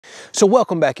So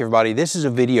welcome back everybody. This is a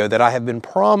video that I have been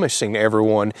promising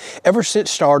everyone ever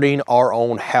since starting our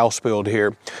own house build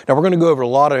here. Now we're going to go over a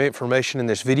lot of information in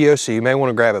this video, so you may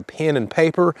want to grab a pen and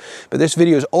paper, but this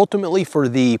video is ultimately for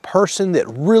the person that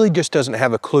really just doesn't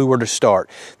have a clue where to start.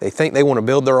 They think they want to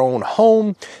build their own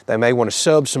home, they may want to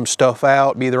sub some stuff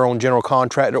out, be their own general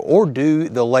contractor, or do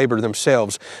the labor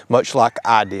themselves, much like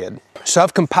I did. So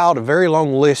I've compiled a very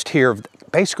long list here of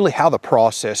basically how the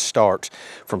process starts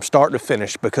from start to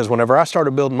finish, because whenever I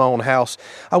started building my own house,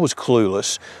 I was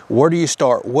clueless. Where do you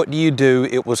start? What do you do?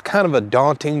 It was kind of a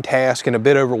daunting task and a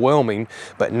bit overwhelming,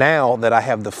 but now that I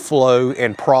have the flow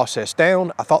and process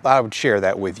down, I thought that I would share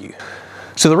that with you.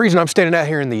 So the reason I'm standing out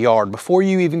here in the yard, before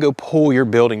you even go pull your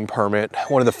building permit,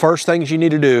 one of the first things you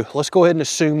need to do, let's go ahead and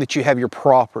assume that you have your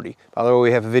property. By the way,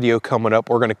 we have a video coming up.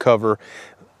 We're going to cover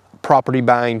property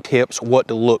buying tips, what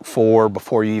to look for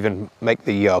before you even make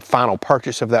the final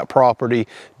purchase of that property,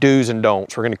 do's and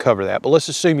don'ts. We're going to cover that, but let's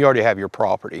assume you already have your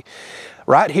property.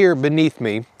 Right here beneath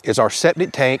me is our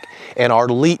septic tank and our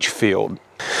leach field.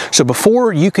 So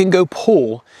before you can go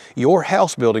pull your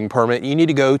house building permit, you need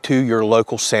to go to your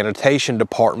local sanitation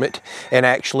department and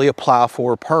actually apply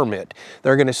for a permit.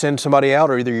 They're going to send somebody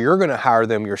out, or either you're going to hire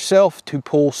them yourself to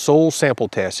pull soil sample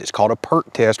tests. It's called a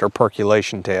perk test or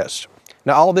percolation test.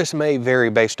 Now, all this may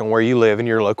vary based on where you live and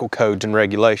your local codes and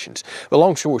regulations. But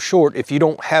long story short, if you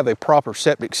don't have a proper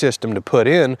septic system to put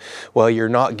in, well, you're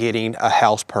not getting a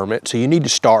house permit, so you need to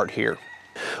start here.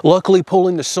 Luckily,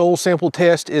 pulling the soil sample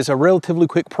test is a relatively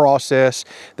quick process.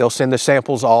 They'll send the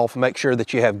samples off, make sure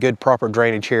that you have good proper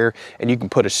drainage here, and you can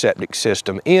put a septic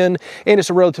system in, and it's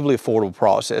a relatively affordable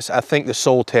process. I think the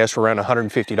soil test are around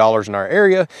 $150 in our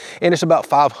area, and it's about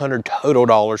 $500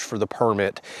 total for the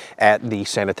permit at the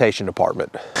sanitation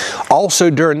department. Also,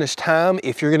 during this time,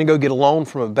 if you're going to go get a loan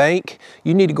from a bank,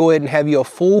 you need to go ahead and have you a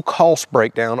full cost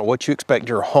breakdown of what you expect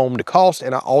your home to cost,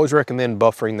 and I always recommend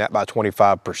buffering that by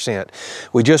 25%.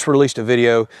 We just released a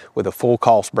video with a full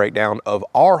cost breakdown of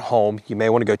our home. You may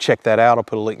want to go check that out. I'll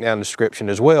put a link down in the description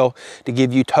as well to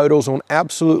give you totals on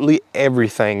absolutely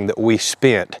everything that we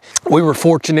spent. We were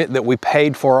fortunate that we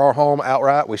paid for our home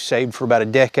outright. We saved for about a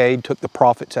decade, took the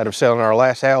profits out of selling our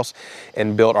last house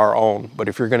and built our own. But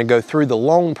if you're going to go through the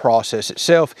loan process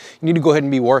itself, you need to go ahead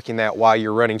and be working that while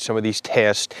you're running some of these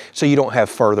tests so you don't have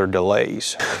further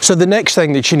delays. So the next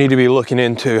thing that you need to be looking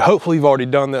into, hopefully you've already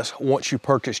done this once you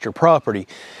purchased your property,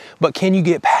 but can you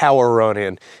get power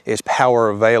running? Is power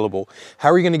available? How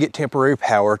are you going to get temporary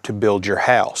power to build your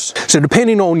house? So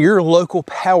depending on your local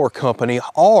power company,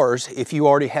 ours, if you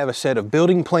already have a set of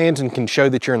building plans and can show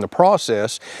that you're in the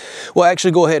process, will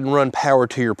actually go ahead and run power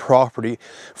to your property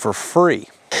for free.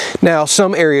 Now,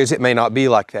 some areas it may not be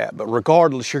like that, but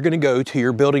regardless, you're going to go to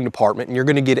your building department and you're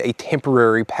going to get a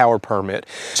temporary power permit.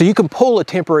 So you can pull a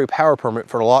temporary power permit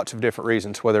for lots of different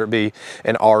reasons, whether it be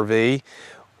an RV,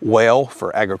 well,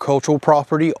 for agricultural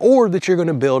property, or that you're going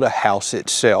to build a house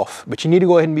itself. But you need to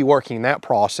go ahead and be working that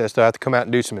process. They'll have to come out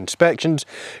and do some inspections.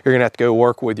 You're going to have to go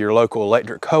work with your local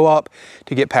electric co-op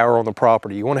to get power on the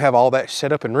property. You want to have all that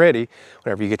set up and ready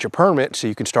whenever you get your permit so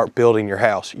you can start building your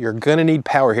house. You're going to need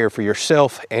power here for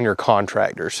yourself and your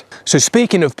contractors. So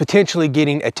speaking of potentially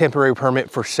getting a temporary permit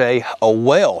for, say, a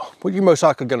well, well, you're most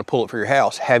likely going to pull it for your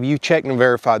house. Have you checked and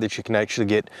verified that you can actually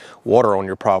get water on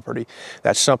your property?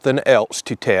 That's something else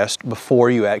to test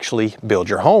before you actually build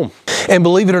your home. And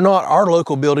believe it or not, our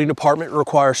local building department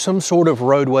requires some sort of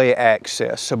roadway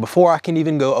access. So before I can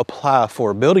even go apply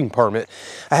for a building permit,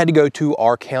 I had to go to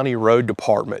our county road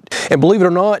department. And believe it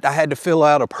or not, I had to fill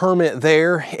out a permit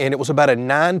there, and it was about a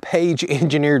 9-page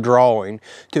engineer drawing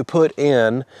to put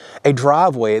in a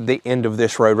driveway at the end of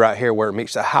this road right here where it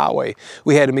meets the highway.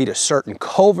 We had to meet a certain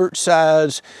culvert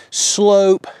size,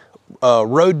 slope,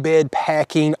 roadbed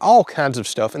packing, all kinds of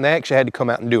stuff, and they actually had to come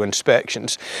out and do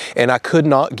inspections. And I could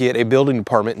not get a building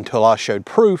permit until I showed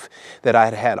proof that I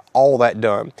had had all that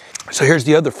done. So here's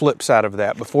the other flip side of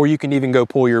that. Before you can even go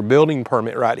pull your building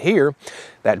permit right here,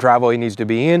 that driveway needs to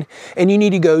be in, and you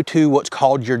need to go to what's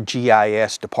called your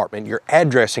GIS department, your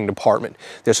addressing department.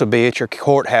 This will be at your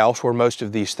courthouse where most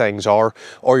of these things are,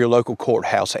 or your local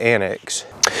courthouse annex.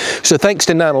 So thanks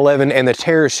to 9/11 and the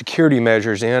terrorist security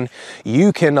measures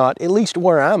you cannot, at least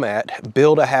where I'm at,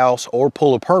 build a house or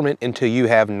pull a permit until you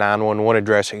have 911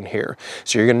 addressing here.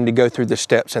 So you're going to need to go through the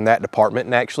steps in that department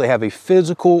and actually have a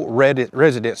physical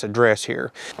residence address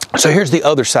here. So here's the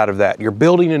other side of that. You're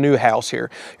building a new house here.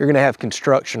 You're going to have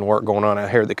construction work going on out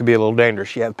here that could be a little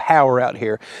dangerous. You have power out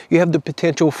here. You have the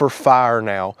potential for fire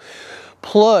now.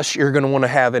 Plus, you're going to want to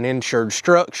have an insured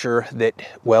structure that,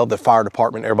 well, the fire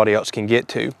department, everybody else can get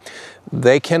to.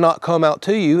 They cannot come out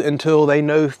to you until they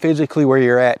know physically where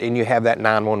you're at and you have that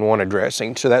 911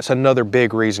 addressing. So that's another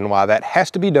big reason why that has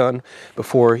to be done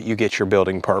before you get your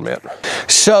building permit.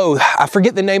 So I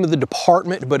forget the name of the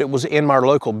department, but it was in my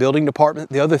local building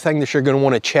department. The other thing that you're going to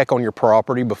want to check on your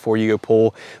property before you go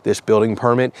pull this building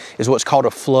permit is what's called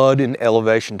a flood and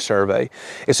elevation survey.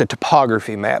 It's a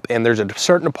topography map, and there's a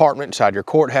certain department inside your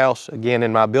courthouse, again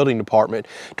in my building department,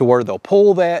 to where they'll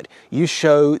pull that. You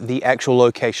show the actual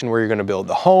location where you're going to build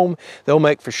the home. They'll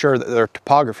make for sure that their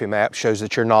topography map shows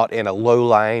that you're not in a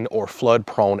low-lying or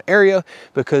flood-prone area,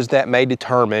 because that may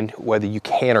determine whether you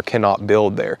can or cannot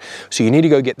build there. So you need to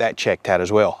go get that checked out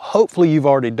as well. Hopefully you've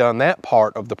already done that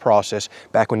part of the process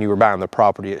back when you were buying the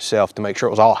property itself, to make sure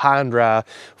it was all high and dry,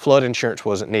 flood insurance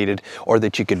wasn't needed, or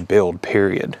that you could build,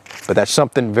 period. But that's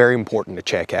something very important to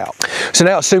check out. So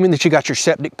now, assuming that you got your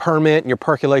septic permit and your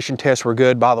percolation tests were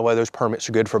good, by the way, those permits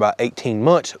are good for about 18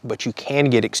 months, but you can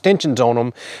get extensions on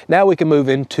them. Now we can move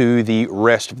into the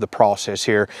rest of the process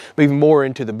here, moving more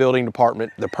into the building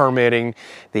department, the permitting,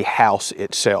 the house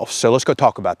itself. So let's go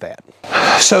talk about that.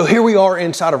 So here we are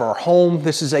inside of our home.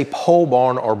 This is a pole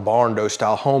barn or barndo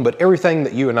style home, but everything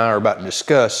that you and I are about to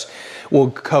discuss will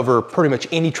cover pretty much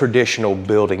any traditional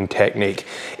building technique.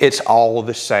 It's all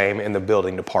the same in the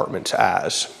building department's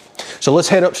eyes. So let's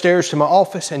head upstairs to my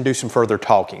office and do some further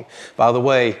talking. By the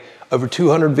way, over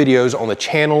 200 videos on the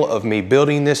channel of me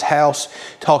building this house,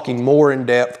 talking more in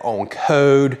depth on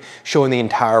code, showing the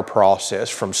entire process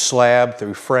from slab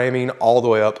through framing all the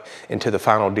way up into the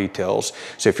final details.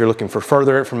 So if you're looking for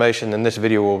further information than this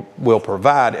video will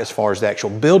provide as far as the actual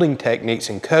building techniques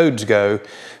and codes go,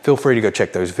 feel free to go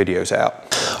check those videos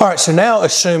out. All right, so now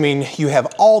assuming you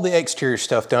have all the exterior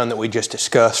stuff done that we just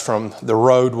discussed, from the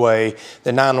roadway,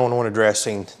 the 911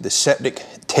 addressing, the septic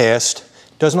test,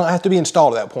 does not have to be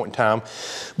installed at that point in time,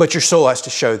 but your soil has to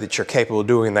show that you're capable of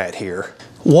doing that here.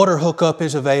 Water hookup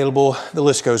is available, the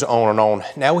list goes on and on.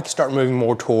 Now we can start moving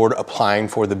more toward applying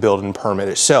for the building permit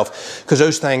itself, because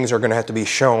those things are going to have to be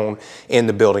shown in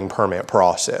the building permit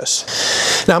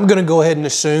process. Now I'm going to go ahead and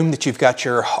assume that you've got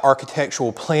your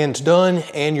architectural plans done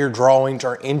and your drawings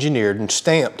are engineered and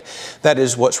stamped. That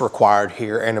is what's required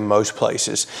here and in most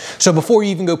places. So before you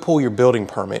even go pull your building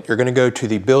permit, you're going to go to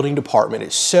the building department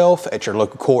itself at your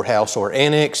local courthouse or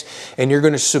annex, and you're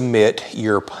going to submit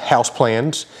your house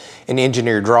plans and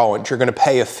engineered drawings. You're going to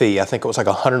pay a fee. I think it was like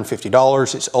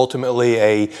 $150. It's ultimately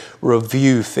a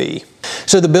review fee.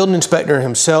 So the building inspector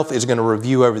himself is going to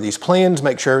review over these plans,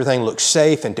 make sure everything looks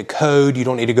safe and to code. You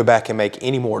don't need to go back and make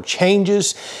any more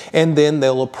changes, and then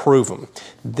they'll approve them.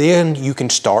 Then you can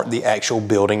start the actual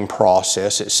building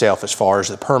process itself as far as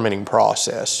the permitting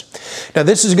process. Now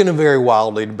this is going to vary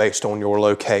wildly based on your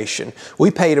location.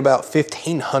 We paid about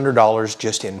 $1,500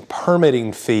 just in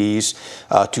permitting fees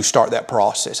to start that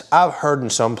process. I've heard in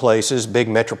some places, big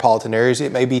metropolitan areas,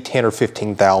 it may be $10,000 or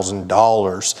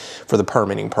 $15,000 for the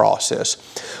permitting process.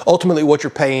 Ultimately, what you're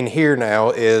paying here now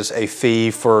is a fee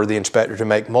for the inspector to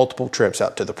make multiple trips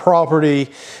out to the property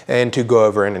and to go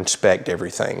over and inspect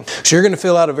everything. So you're going to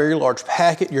fill out a very large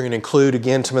packet. You're going to include,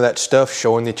 again, some of that stuff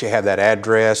showing that you have that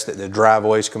address, that the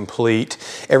driveway is complete,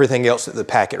 everything else that the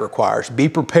packet requires. Be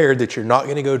prepared that you're not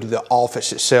going to go to the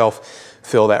office itself,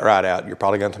 fill that right out. You're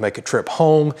probably going to make a trip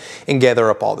home and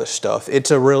gather up all this stuff. It's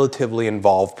a relatively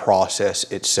involved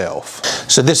process itself.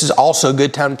 So this is also a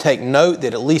good time to take note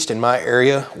that, at least in my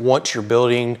area, once your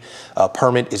building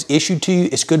permit is issued to you,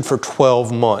 it's good for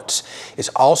 12 months. It's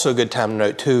also a good time to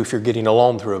note too, if you're getting a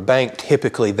loan through a bank,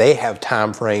 typically they have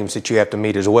time frames that you have to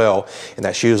meet as well, and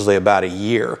that's usually about a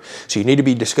year. So you need to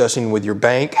be discussing with your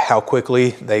bank how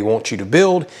quickly they want you to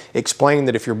build. Explain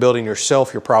that if you're building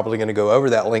yourself, you're probably going to go over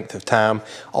that length of time.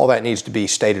 All that needs to be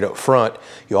stated up front.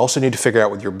 You also need to figure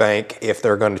out with your bank if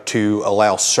they're going to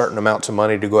allow certain amounts of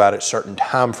money to go out at certain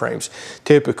time frames.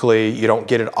 Typically, you don't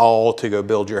get it all to go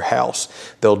build your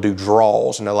house. They'll do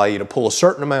draws and allow you to pull a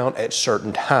certain amount at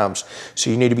certain times. So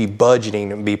you need to be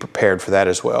budgeting and be prepared for that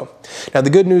as well. Now, the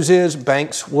good news is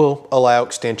banks will allow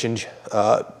extensions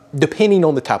depending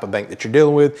on the type of bank that you're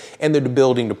dealing with, and the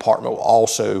building department will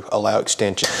also allow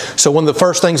extension. So one of the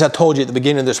first things I told you at the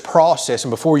beginning of this process,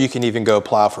 and before you can even go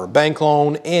apply for a bank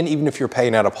loan, and even if you're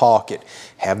paying out of pocket,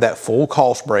 have that full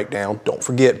cost breakdown. Don't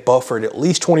forget, buffered at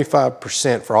least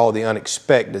 25% for all the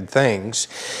unexpected things.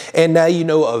 And now you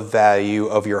know a value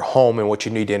of your home and what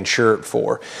you need to insure it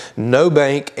for. No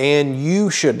bank, and you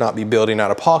should not be building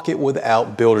out of pocket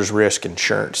without builder's risk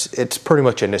insurance. It's pretty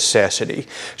much a necessity.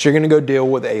 So you're going to go deal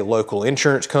with a a local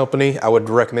insurance company. I would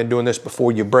recommend doing this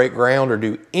before you break ground or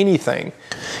do anything.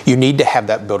 You need to have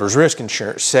that builder's risk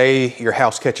insurance. Say your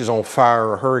house catches on fire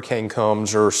or a hurricane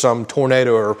comes or some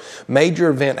tornado or major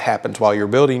event happens while you're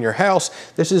building your house.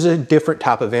 This is a different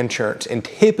type of insurance, and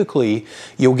typically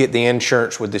you'll get the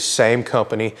insurance with the same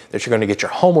company that you're going to get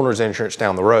your homeowner's insurance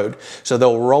down the road. So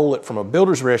they'll roll it from a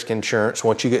builder's risk insurance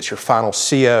once you get your final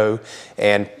CO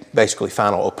and basically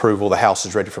final approval, the house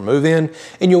is ready for move-in,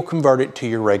 and you'll convert it to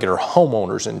your regular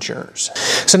homeowner's insurance.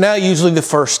 So now usually the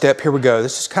first step, here we go.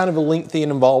 This is kind of a lengthy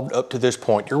and involved up to this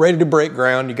point. You're ready to break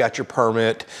ground, you got your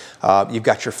permit, you've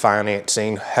got your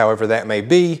financing, however that may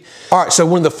be. All right, so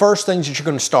one of the first things that you're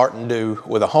going to start and do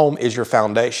with a home is your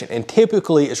foundation. And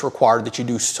typically it's required that you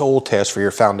do soil tests for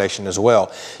your foundation as well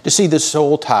to see the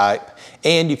soil type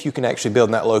and if you can actually build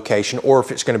in that location, or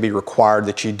if it's going to be required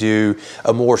that you do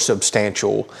a more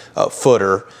substantial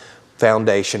footer,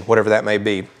 foundation, whatever that may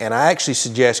be. And I actually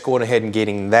suggest going ahead and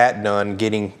getting that done,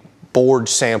 getting board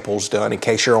samples done in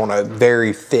case you're on a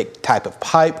very thick type of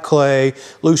pipe clay,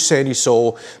 loose sandy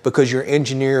soil, because your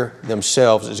engineer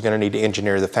themselves is going to need to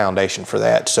engineer the foundation for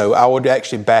that. So I would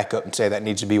actually back up and say that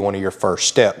needs to be one of your first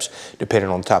steps, depending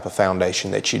on the type of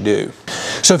foundation that you do.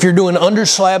 So if you're doing under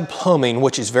slab plumbing,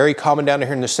 which is very common down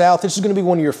here in the South, this is going to be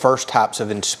one of your first types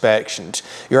of inspections.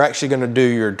 You're actually going to do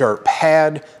your dirt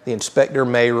pad. The inspector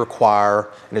may require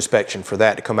an inspection for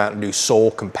that to come out and do soil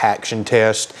compaction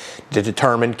test to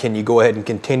determine, can you go ahead and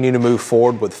continue to move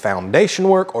forward with foundation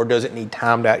work, or does it need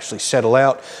time to actually settle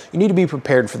out? You need to be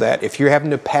prepared for that. If you're having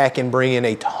to pack and bring in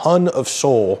a ton of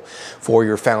soil for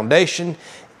your foundation,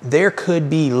 there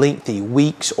could be lengthy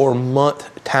weeks or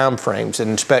month time frames that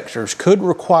inspectors could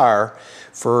require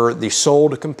for the soil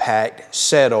to compact,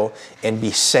 settle, and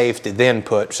be safe to then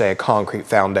put, say, a concrete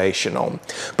foundation on.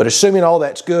 But assuming all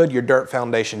that's good, your dirt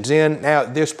foundation's in, now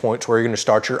at this point is where you're going to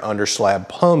start your under slab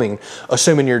plumbing,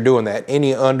 assuming you're doing that.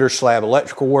 Any under slab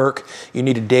electrical work, you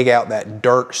need to dig out that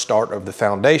dirt start of the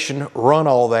foundation, run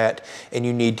all that, and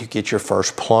you need to get your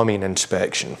first plumbing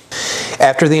inspection.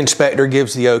 After the inspector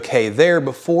gives the okay there,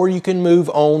 before you can move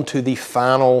on to the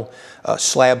final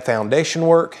slab foundation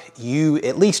work, you,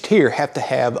 at least here, have to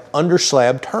have under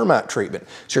slab termite treatment.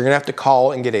 So you're gonna have to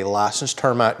call and get a licensed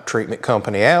termite treatment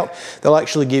company out. They'll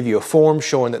actually give you a form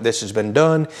showing that this has been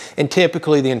done, and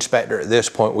typically the inspector at this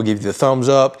point will give you the thumbs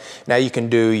up. Now you can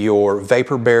do your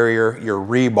vapor barrier, your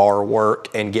rebar work,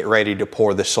 and get ready to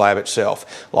pour the slab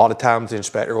itself. A lot of times the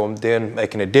inspector will then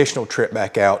make an additional trip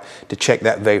back out to check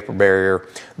that vapor barrier,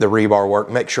 the rebar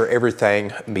work, make sure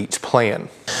everything meets plan.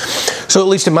 So at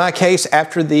least in my case,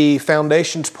 after the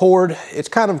foundation's poured, it's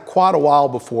kind of quite a while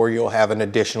before you'll have an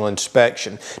additional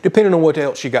inspection, depending on what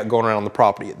else you got going around the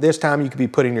property. At this time, you could be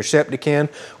putting your septic in,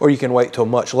 or you can wait till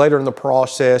much later in the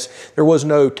process. There was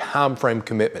no time frame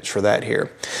commitments for that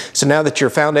here. So now that your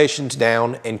foundation's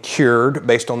down and cured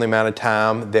based on the amount of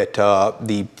time that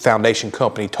the foundation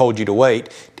company told you to wait,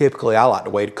 typically I like to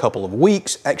wait a couple of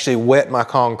weeks, actually wet my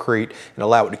concrete and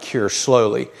allow it to cure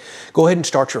slowly. Go ahead and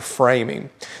start your framing.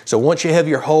 So once you have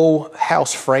your whole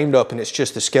house framed up and it's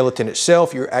just the skeleton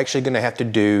itself, you're actually going to have to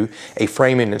do a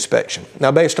framing inspection.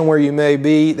 Now, based on where you may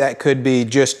be, that could be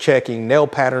just checking nail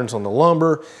patterns on the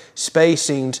lumber,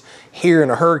 spacings. Here in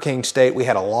a hurricane state, we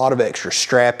had a lot of extra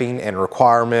strapping and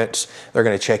requirements. They're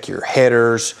going to check your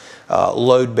headers,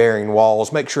 load-bearing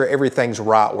walls, make sure everything's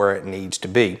right where it needs to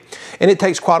be. And it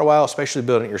takes quite a while, especially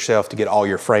building it yourself, to get all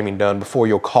your framing done before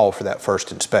you'll call for that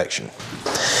first inspection.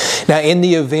 Now, in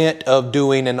the event of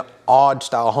doing an odd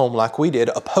style home like we did,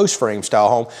 a post frame style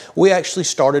home, we actually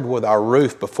started with our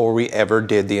roof before we ever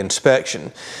did the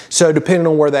inspection. So depending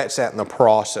on where that's at in the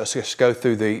process, let's go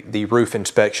through the roof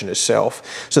inspection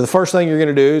itself. So the first thing you're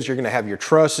going to do is you're going to have your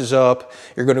trusses up,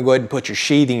 you're going to go ahead and put your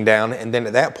sheathing down, and then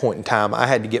at that point in time, I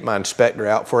had to get my inspector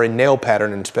out for a nail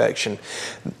pattern inspection.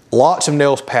 Lots of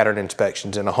nails pattern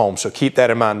inspections in a home, so keep that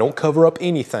in mind. Don't cover up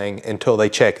anything until they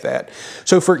check that.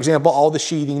 So for example, all the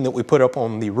sheathing that we put up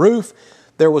on the roof,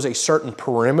 there was a certain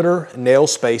perimeter nail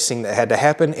spacing that had to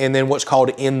happen, and then what's called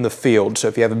in the field. So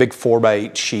if you have a big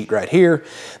 4x8 sheet right here,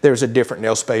 there's a different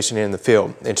nail spacing in the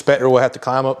field. The inspector will have to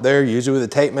climb up there, usually with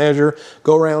a tape measure,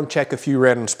 go around, check a few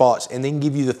random spots, and then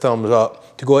give you the thumbs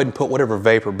up to go ahead and put whatever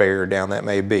vapor barrier down that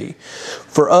may be.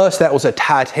 For us, that was a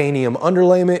titanium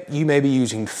underlayment. You may be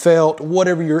using felt,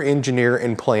 whatever your engineer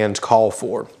and plans call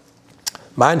for.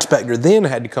 My inspector then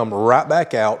had to come right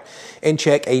back out and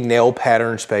check a nail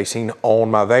pattern spacing on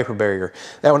my vapor barrier.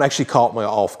 That one actually caught me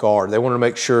off guard. They wanted to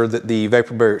make sure that the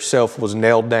vapor barrier itself was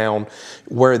nailed down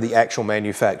where the actual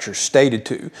manufacturer stated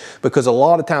to, because a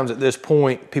lot of times at this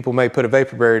point, people may put a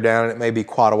vapor barrier down and it may be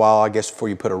quite a while, I guess, before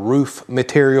you put a roof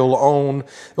material on.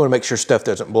 They want to make sure stuff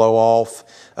doesn't blow off,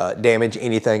 damage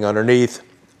anything underneath.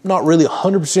 Not really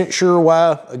 100% sure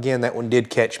why. Again, that one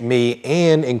did catch me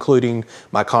and including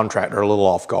my contractor a little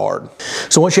off guard.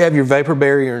 So once you have your vapor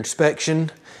barrier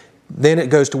inspection, then it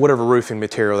goes to whatever roofing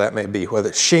material that may be, whether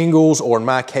it's shingles or in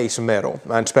my case, metal.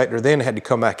 My inspector then had to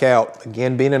come back out.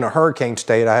 Again, being in a hurricane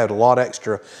state, I had a lot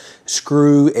extra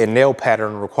screw and nail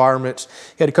pattern requirements.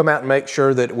 He had to come out and make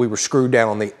sure that we were screwed down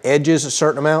on the edges a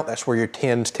certain amount. That's where your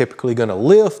tin's typically gonna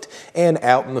lift, and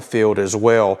out in the field as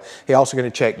well. He also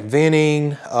gonna check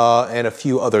venting and a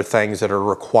few other things that are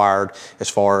required as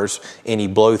far as any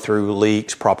blow through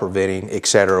leaks, proper venting,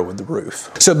 etc. with the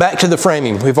roof. So back to the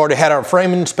framing. We've already had our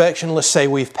framing inspection. Let's say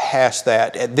we've passed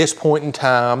that. At this point in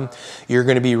time, you're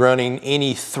gonna be running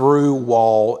any through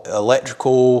wall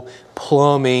electrical,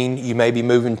 plumbing, you may be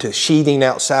moving to sheathing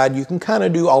outside. You can kind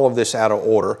of do all of this out of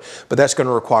order, but that's going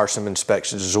to require some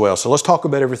inspections as well. So let's talk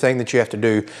about everything that you have to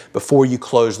do before you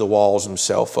close the walls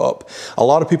themselves up. A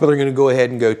lot of people are going to go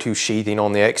ahead and go to sheathing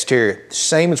on the exterior.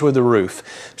 Same as with the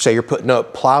roof. Say you're putting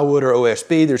up plywood or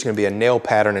OSB, there's going to be a nail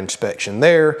pattern inspection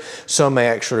there. Some may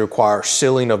actually require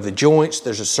sealing of the joints.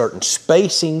 There's a certain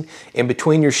spacing in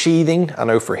between your sheathing. I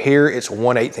know for here it's a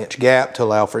 1/8 inch gap to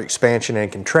allow for expansion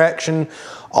and contraction.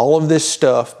 All of this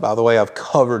stuff, by the way, I've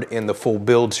covered in the full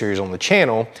build series on the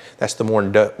channel. That's the more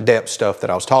in-depth stuff that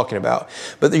I was talking about.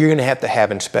 But you're gonna have to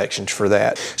have inspections for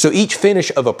that. So each finish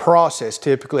of a process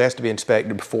typically has to be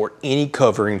inspected before any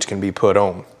coverings can be put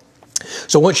on.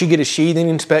 So once you get a sheathing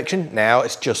inspection, now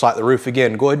it's just like the roof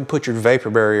again. Go ahead and put your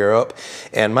vapor barrier up.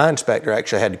 And my inspector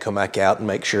actually had to come back out and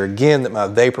make sure again that my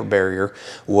vapor barrier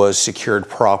was secured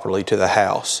properly to the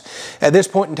house. At this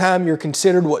point in time, you're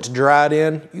considered what's dried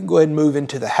in. You can go ahead and move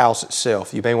into the house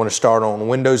itself. You may want to start on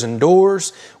windows and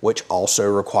doors, which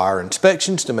also require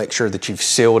inspections to make sure that you've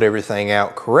sealed everything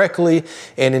out correctly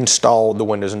and installed the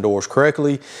windows and doors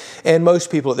correctly. And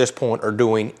most people at this point are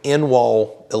doing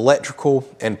in-wall electrical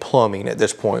and plumbing at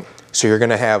this point. So you're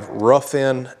gonna have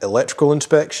rough-in electrical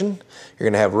inspection, you're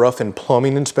gonna have rough-in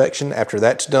plumbing inspection. After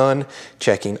that's done,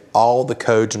 checking all the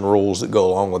codes and rules that go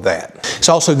along with that. It's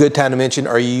also a good time to mention,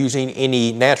 are you using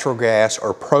any natural gas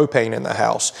or propane in the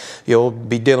house? You'll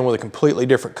be dealing with a completely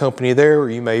different company there, or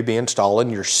you may be installing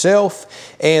yourself,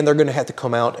 and they're gonna have to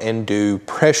come out and do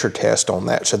pressure test on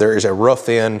that. So there is a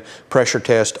rough-in pressure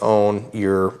test on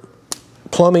your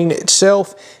plumbing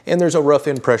itself, and there's a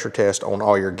rough-in pressure test on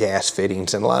all your gas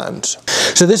fittings and lines.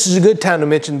 So this is a good time to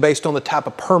mention based on the type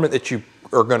of permit that you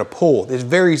are going to pull. This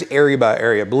varies area by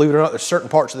area. Believe it or not, there's certain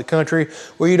parts of the country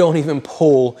where you don't even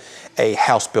pull a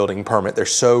house building permit. They're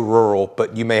so rural,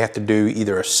 but you may have to do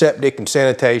either a septic and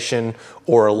sanitation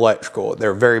or electrical.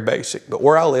 They're very basic. But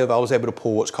where I live, I was able to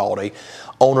pull what's called a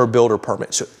owner builder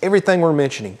permit. So everything we're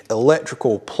mentioning,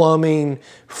 electrical, plumbing,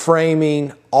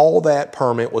 framing, all that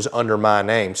permit was under my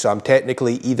name. So I'm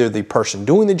technically either the person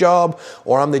doing the job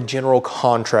or I'm the general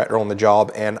contractor on the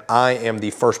job, and I am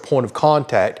the first point of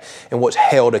contact and what's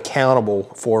held accountable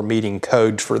for meeting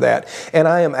codes for that. And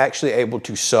I am actually able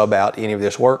to sub out any of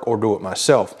this work or do it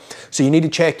myself. So you need to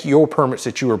check your permits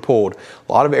that you were pulled.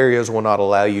 A lot of areas will not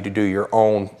allow you to do your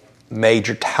own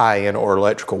major tie-in or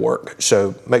electrical work.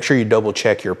 So make sure you double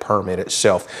check your permit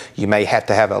itself. You may have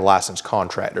to have a licensed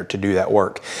contractor to do that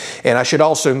work. And I should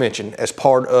also mention, as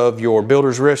part of your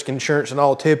builder's risk insurance and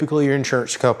all, typically your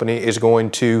insurance company is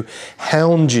going to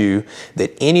hound you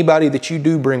that anybody that you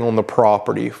do bring on the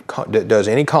property that does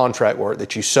any contract work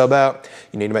that you sub out,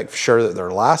 you need to make sure that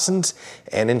they're licensed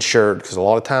and insured, because a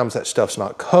lot of times that stuff's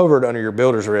not covered under your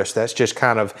builder's risk. That's just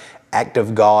kind of act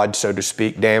of God, so to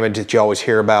speak, damage that you always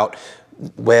hear about,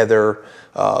 weather,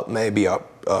 maybe a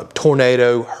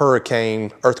tornado,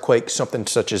 hurricane, earthquake, something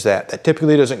such as that. That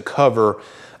typically doesn't cover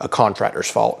a contractor's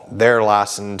fault. Their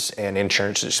license and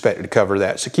insurance is expected to cover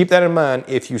that. So keep that in mind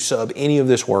if you sub any of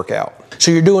this work out.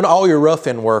 So you're doing all your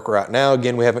rough-in work right now.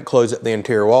 Again, we haven't closed up the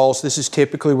interior walls. This is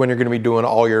typically when you're going to be doing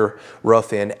all your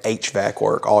rough-in HVAC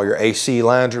work. All your AC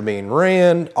lines are being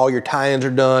ran, all your tie-ins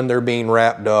are done, they're being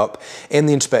wrapped up, and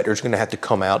the inspector is going to have to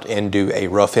come out and do a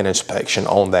rough-in inspection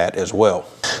on that as well.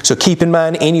 So keep in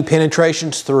mind any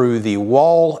penetrations through the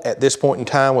wall at this point in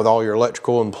time with all your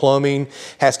electrical and plumbing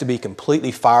has to be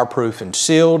completely fireproof and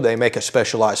sealed. They make a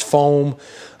specialized foam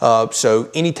So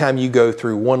anytime you go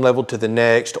through one level to the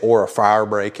next or a fire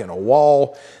break in a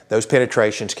wall, those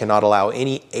penetrations cannot allow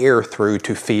any air through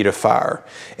to feed a fire.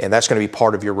 And that's going to be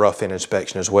part of your rough-in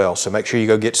inspection as well. So make sure you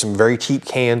go get some very cheap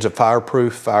cans of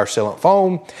fireproof, fire sealant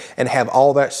foam and have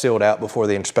all that sealed out before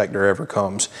the inspector ever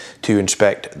comes to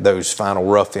inspect those final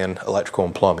rough-in electrical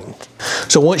and plumbing.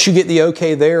 So once you get the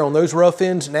okay there on those rough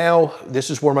ends, now this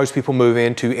is where most people move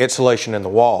into insulation in the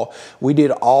wall. We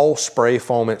did all spray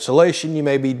foam insulation. You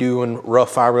may be doing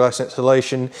rough fiberglass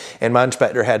insulation, and my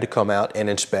inspector had to come out and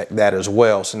inspect that as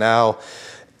well. So now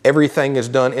everything is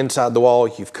done inside the wall.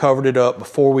 You've covered it up.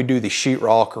 Before we do the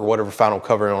sheetrock or whatever final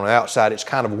covering on the outside, it's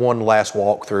kind of one last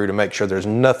walkthrough to make sure there's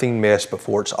nothing missed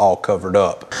before it's all covered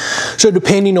up. So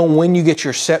depending on when you get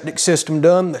your septic system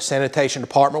done, the sanitation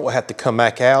department will have to come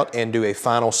back out and do a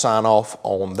final sign off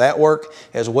on that work,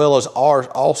 as well as ours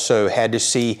also had to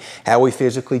see how we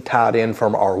physically tied in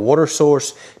from our water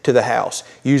source to the house.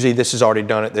 Usually this is already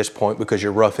done at this point because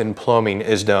your rough-in plumbing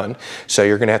is done. So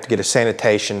you're gonna have to get a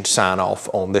sanitation sign off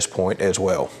on this point as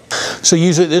well. So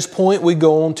usually at this point we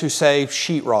go on to say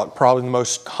sheetrock, probably the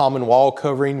most common wall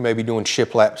covering, maybe doing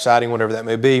shiplap siding, whatever that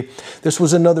may be. This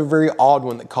was another very odd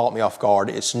one that caught me off guard.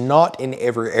 It's not in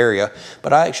every area,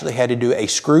 but I actually had to do a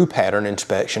screw pattern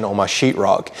inspection on my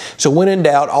sheetrock. So when in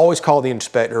doubt, always call the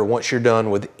inspector once you're done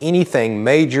with anything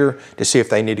major to see if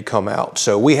they need to come out.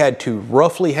 So we had to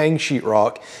roughly hang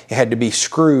sheetrock. It had to be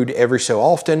screwed every so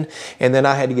often, and then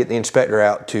I had to get the inspector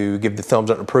out to give the thumbs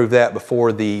up and approve that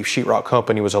before the sheetrock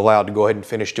company was allowed to go ahead and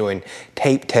finish doing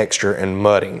tape texture and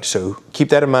mudding. So keep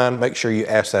that in mind. Make sure you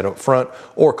ask that up front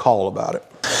or call about it.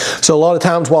 So a lot of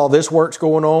times while this work's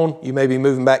going on, you may be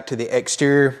moving back to the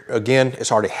exterior. Again,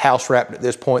 it's already house wrapped at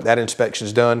this point. That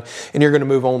inspection's done, and you're going to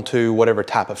move on to whatever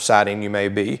type of siding you may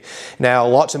be. Now,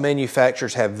 lots of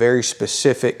manufacturers have very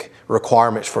specific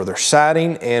requirements for their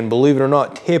siding, and believe it or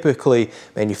not, typically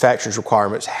manufacturers'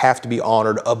 requirements have to be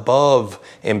honored above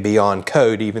and beyond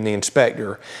code. Even the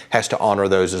inspector has to honor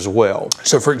those as well.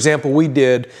 So for example, we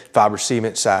did fiber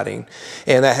cement siding,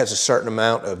 and that has a certain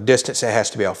amount of distance that has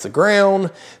to be off the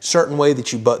ground, certain way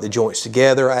that you butt the joints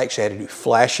together. I actually had to do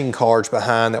flashing cards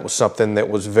behind. That was something that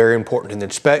was very important to the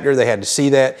inspector. They had to see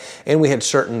that, and we had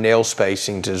certain nail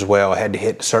spacings as well. I had to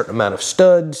hit a certain amount of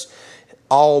studs.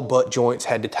 All butt joints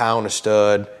had to tie on a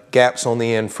stud, gaps on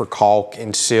the end for caulk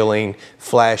and sealing,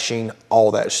 flashing,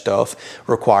 all that stuff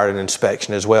required an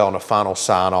inspection as well and a final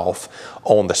sign off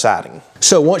on the siding.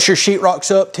 So once your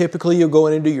sheetrock's up, typically you'll go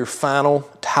in and do your final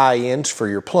tie-ins for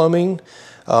your plumbing.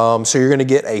 So you're gonna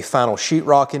get a final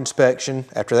sheetrock inspection.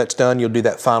 After that's done, you'll do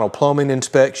that final plumbing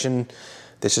inspection.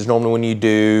 This is normally when you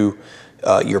do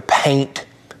your paint,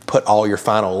 put all your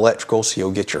final electrical, so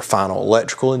you'll get your final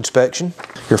electrical inspection.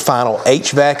 Your final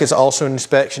HVAC is also an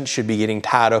inspection, should be getting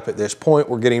tied up at this point.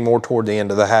 We're getting more toward the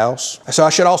end of the house. So I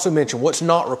should also mention what's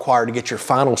not required to get your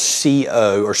final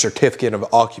CO or certificate of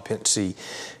occupancy.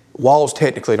 Walls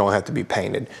technically don't have to be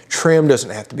painted. Trim doesn't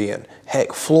have to be in.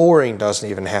 Heck, flooring doesn't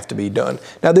even have to be done.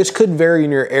 Now this could vary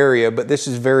in your area, but this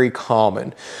is very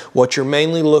common. What you're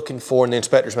mainly looking for, and the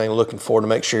inspector's mainly looking for to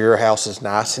make sure your house is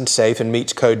nice and safe and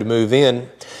meets code to move in,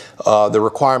 the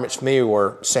requirements for me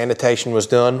were sanitation was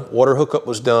done, water hookup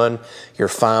was done, your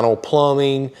final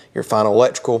plumbing, your final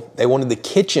electrical. They wanted the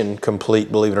kitchen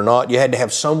complete, believe it or not. You had to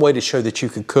have some way to show that you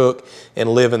could cook and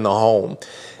live in the home.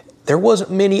 There wasn't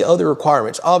many other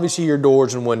requirements. Obviously your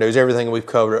doors and windows, everything we've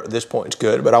covered at this point is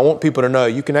good, but I want people to know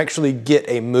you can actually get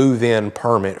a move-in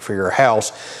permit for your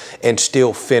house and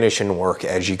still finish and work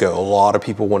as you go. A lot of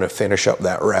people want to finish up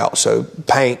that route. So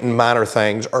paint and minor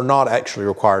things are not actually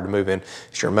required to move in.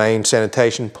 It's your main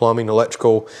sanitation, plumbing,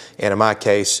 electrical, and in my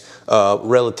case,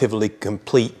 relatively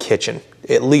complete kitchen.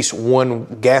 At least one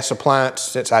gas appliance,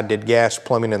 since I did gas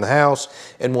plumbing in the house,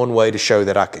 and one way to show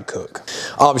that I could cook.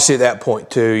 Obviously at that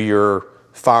point too, your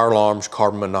fire alarms,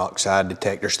 carbon monoxide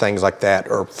detectors, things like that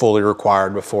are fully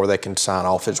required before they can sign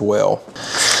off as well.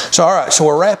 So all right, so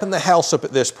we're wrapping the house up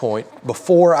at this point.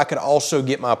 Before I could also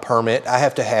get my permit, I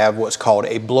have to have what's called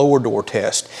a blower door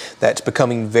test. That's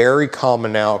becoming very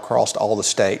common now across all the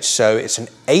states. So it's an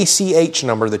ACH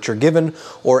number that you're given,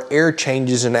 or air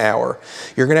changes an hour.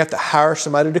 You're gonna have to hire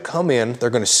somebody to come in. They're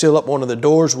gonna seal up one of the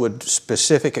doors with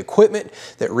specific equipment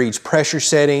that reads pressure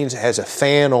settings, has a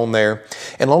fan on there.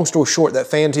 And long story short, that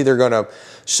fan's either gonna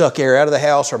suck air out of the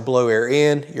house or blow air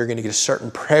in. You're gonna get a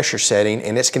certain pressure setting,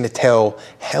 and it's gonna tell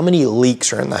how many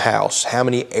leaks are in the house, how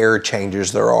many air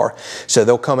changes there are. So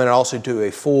they'll come in and also do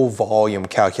a full volume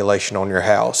calculation on your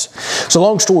house. So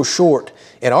long story short,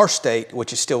 In our state,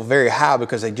 which is still very high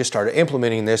because they just started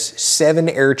implementing this, 7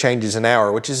 air changes an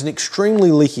hour, which is an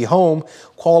extremely leaky home,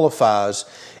 qualifies,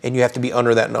 and you have to be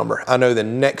under that number. I know the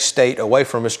next state away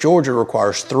from us, Georgia,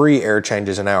 requires 3 air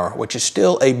changes an hour, which is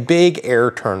still a big air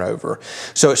turnover.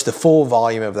 So it's the full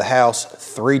volume of the house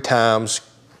 3 times,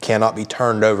 cannot be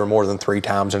turned over more than 3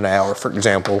 times an hour, for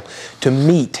example, to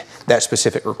meet that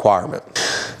specific requirement.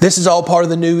 This is all part of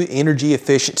the new energy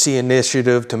efficiency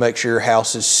initiative to make sure your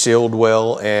house is sealed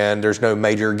well and there's no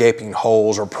major gaping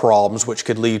holes or problems, which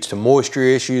could lead to moisture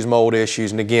issues, mold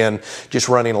issues, and again, just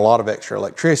running a lot of extra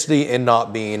electricity and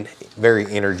not being very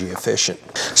energy efficient.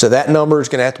 So that number is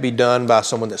going to have to be done by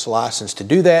someone that's licensed to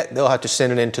do that. They'll have to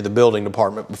send it into the building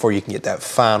department before you can get that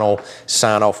final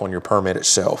sign off on your permit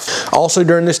itself. Also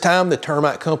during this time, the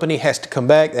termite company has to come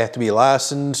back. They have to be a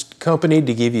licensed company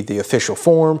to give you the official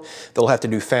form. They'll have to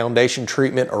do foundation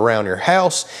treatment around your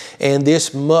house, and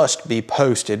this must be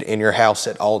posted in your house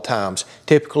at all times.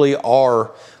 Typically,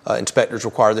 our inspectors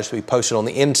require this to be posted on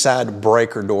the inside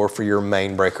breaker door for your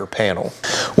main breaker panel.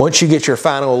 Once you get your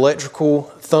final electrical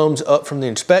thumbs up from the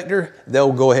inspector,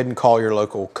 they'll go ahead and call your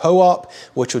local co-op,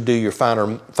 which will do your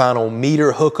final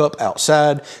meter hookup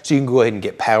outside, so you can go ahead and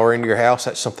get power into your house.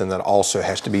 That's something that also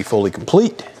has to be fully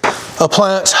complete.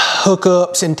 Appliance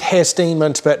hookups and testing, my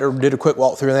inspector did a quick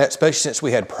walkthrough of that, especially since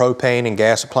we had propane and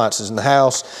gas appliances in the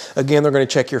house. Again, they're going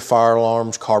to check your fire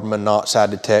alarms, carbon monoxide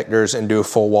detectors, and do a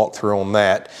full walkthrough on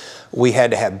that. We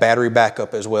had to have battery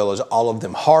backup as well as all of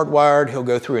them hardwired. He'll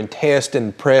go through and test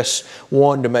and press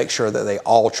 1 to make sure that they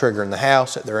all trigger in the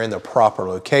house, that they're in their proper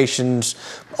locations,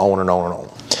 on and on and on.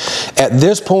 At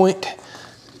this point,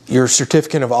 your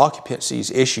certificate of occupancy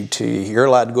is issued to you. You're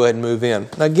allowed to go ahead and move in.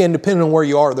 Now again, depending on where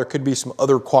you are, there could be some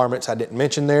other requirements I didn't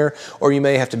mention there, or you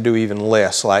may have to do even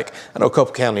less. Like I know a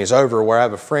couple counties over where I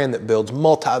have a friend that builds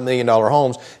multi-million-dollar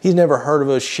homes. He's never heard of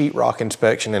a sheetrock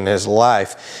inspection in his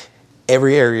life.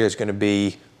 Every area is going to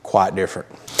be quite different.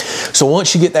 So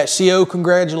once you get that CO,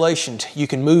 congratulations, you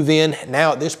can move in.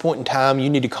 Now at this point in time, you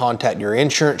need to contact your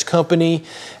insurance company.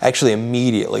 Actually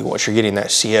immediately once you're getting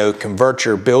that CO, convert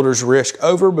your builder's risk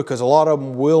over, because a lot of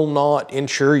them will not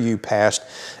insure you past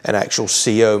an actual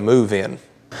CO move-in.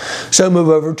 So move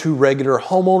over to regular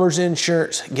homeowners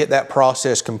insurance, get that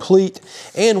process complete.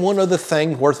 And one other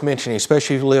thing worth mentioning,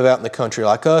 especially if you live out in the country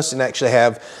like us and actually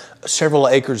have several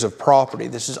acres of property,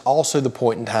 this is also the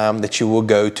point in time that you will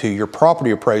go to your property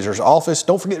appraiser's office.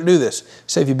 Don't forget to do this.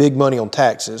 Save you big money on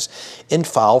taxes, and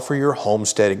file for your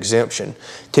homestead exemption.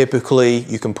 Typically,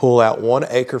 you can pull out 1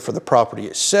 acre for the property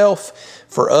itself.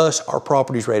 For us, our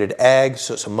property is rated ag,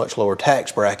 so it's a much lower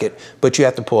tax bracket, but you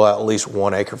have to pull out at least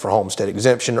 1 acre for homestead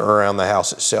exemption around the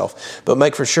house itself. But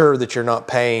make for sure that you're not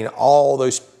paying all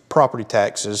those property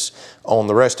taxes on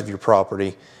the rest of your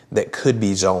property that could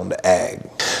be zoned ag.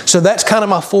 So that's kind of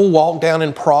my full walk down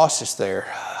and process there.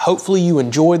 Hopefully you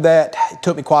enjoyed that. It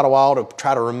took me quite a while to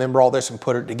try to remember all this and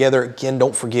put it together. Again,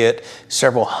 don't forget,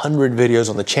 several hundred videos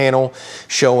on the channel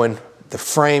showing the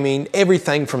framing,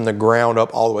 everything from the ground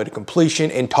up all the way to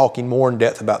completion, and talking more in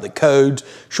depth about the codes,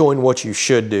 showing what you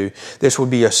should do. This would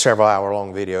be a several hour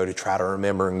long video to try to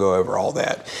remember and go over all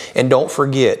that. And don't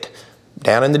forget,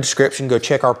 down in the description, go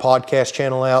check our podcast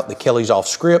channel out, the Kelley's Off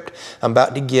Script. I'm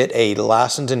about to get a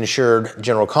licensed and insured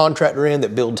general contractor in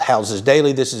that builds houses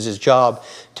daily. This is his job,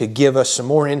 to give us some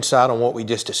more insight on what we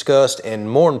just discussed, and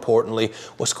more importantly,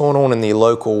 what's going on in the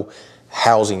local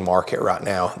housing market right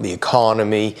now, the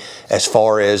economy, as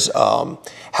far as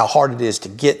how hard it is to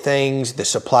get things, the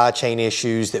supply chain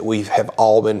issues that we have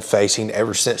all been facing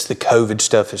ever since the COVID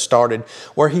stuff has started,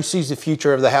 where he sees the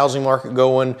future of the housing market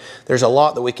going. There's a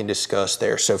lot that we can discuss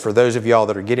there. So for those of y'all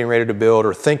that are getting ready to build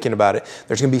or thinking about it,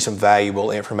 there's gonna be some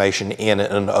valuable information in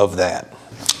and of that.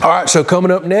 All right, so coming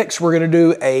up next, we're gonna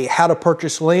do a how to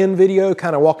purchase land video,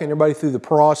 kind of walking everybody through the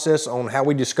process on how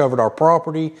we discovered our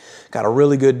property. Got a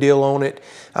really good deal on it.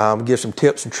 Give some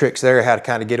tips and tricks there, how to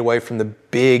kind of get away from the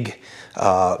big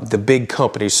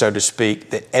companies, so to speak,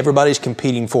 that everybody's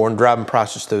competing for and driving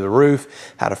prices through the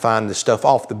roof, how to find the stuff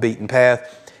off the beaten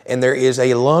path. And there is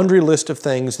a laundry list of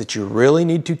things that you really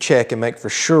need to check and make for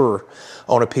sure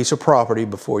on a piece of property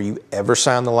before you ever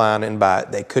sign the line and buy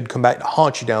it. They could come back to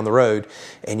haunt you down the road,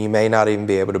 and you may not even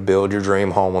be able to build your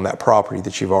dream home on that property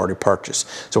that you've already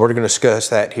purchased. So we're going to discuss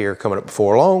that here coming up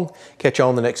before long. Catch you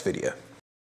on the next video.